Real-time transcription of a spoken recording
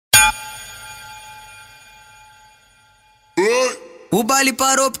O baile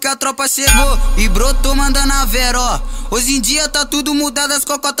parou porque a tropa chegou e brotou mandando a vera, ó. Hoje em dia tá tudo mudado, as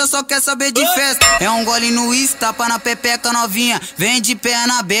cocotas só quer saber de festa. É um gole no uísque, tapa na pepeca novinha, vem de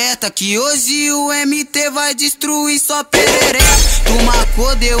perna aberta, que hoje o MT vai destruir só pereré. Tu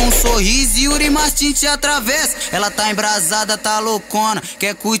marcou, deu um sorriso e Yuri Mastim te atravessa. Ela tá embrasada, tá loucona,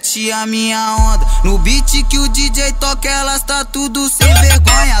 quer curtir a minha onda. No beat que o DJ toca, elas tá tudo sem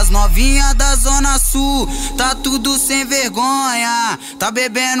vergonha. As novinhas da Zona Sul, tá tudo sem vergonha. Tá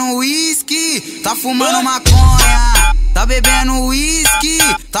bebendo uísque, tá fumando maconha. Tá bebendo uísque,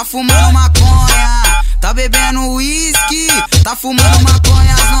 tá fumando maconha. Tá bebendo uísque, tá fumando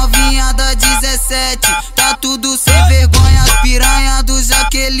maconha. As novinhas da 17, tá tudo sem vergonha. As piranha do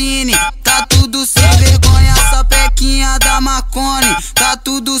Jaqueline, tá tudo sem vergonha. A sapequinha da Marconi, tá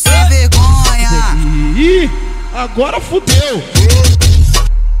tudo sem vergonha. Ih, agora fudeu.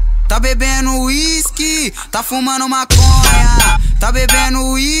 Tá bebendo uísque, tá fumando maconha. Tá bebendo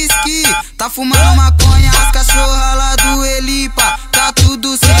uísque, tá fumando maconha. As cachorras lá do Elipa, tá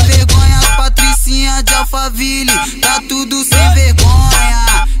tudo sem vergonha. As patricinhas de Alphaville, tá tudo sem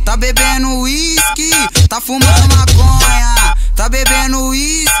vergonha. Tá bebendo uísque, tá fumando maconha. Tá bebendo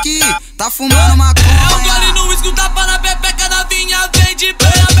uísque, tá fumando maconha. É o gole no uísque, tapa na pepeca novinha, vem de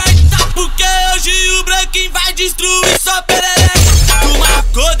perna aberta, porque hoje o branquinho vai destruir só perereca. Tu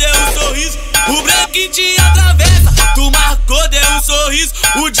marcou, deu um sorriso, o branquinho te atravessa. Tu marcou, deu um sorriso,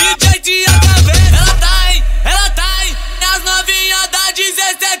 o DJ te atravessa. Ela tá em, as novinhas da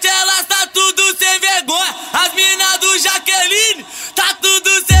 17, elas tá tudo sem vergonha. As minas do Jaqueline, tá tudo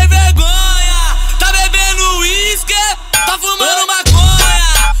sem vergonha. Tá bebendo uísque, tá fumando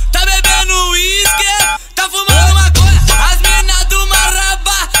maconha. Tá bebendo uísque, tá fumando maconha. As minas do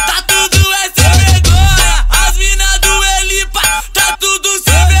Maraba, tá tudo sem vergonha. As minas do Elipa, tá tudo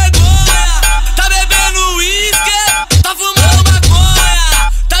sem vergonha. Tá bebendo uísque, tá fumando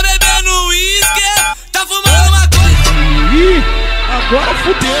maconha. Tá bebendo uísque, tá fumando maconha. Ih, agora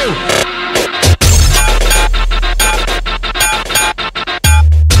fudeu.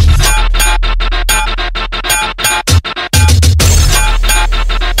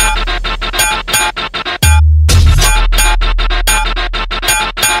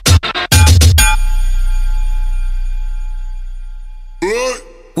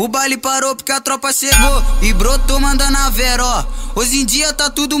 O baile parou porque a tropa chegou e brotou mandando a vera, ó. Hoje em dia tá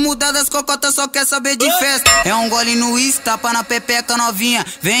tudo mudado, as cocotas só quer saber de festa. É um gole no uísque, tapa na pepeca novinha,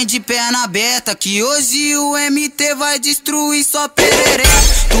 vem de perna aberta, que hoje o MT vai destruir só pereré.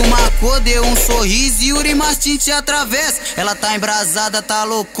 Tu marcou, deu um sorriso e Yuri Mastim te atravessa. Ela tá embrasada, tá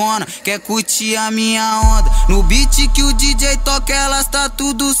loucona, quer curtir a minha onda. No beat que o DJ toca, elas tá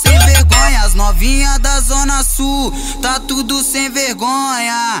tudo sem vergonha. As novinhas da Zona Sul, tá tudo sem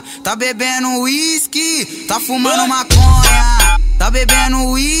vergonha. Tá bebendo uísque, tá fumando maconha. Tá bebendo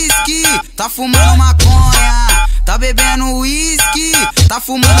uísque, tá fumando maconha. Tá bebendo uísque, tá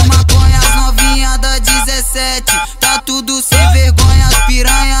fumando maconha. As novinhas da 17, tá tudo sem vergonha. As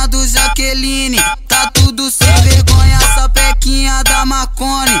piranha do Jaqueline, tá tudo sem vergonha. A sapequinha da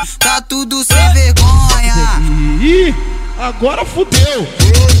Marconi, tá tudo sem vergonha. Ih, agora fudeu.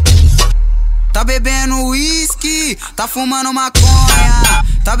 Tá bebendo uísque, tá fumando maconha.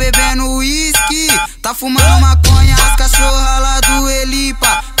 Tá bebendo uísque, tá fumando maconha. As cachorras lá do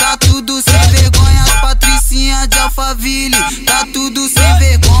Elipa, tá tudo sem vergonha. As patricinhas de Alphaville, tá tudo sem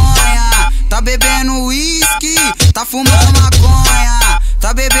vergonha. Tá bebendo uísque, tá fumando maconha.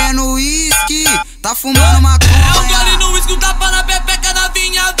 Tá bebendo uísque, tá fumando maconha. É o gole no uísque, tapa na pepeca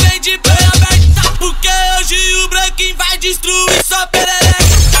novinha, vem de perna aberta, porque hoje o branquinho vai destruir só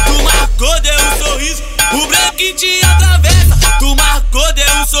perereca. Tu marcou, deu um sorriso, o branquinho te atravessa. Tu marcou,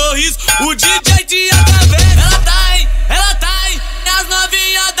 deu um sorriso, o DJ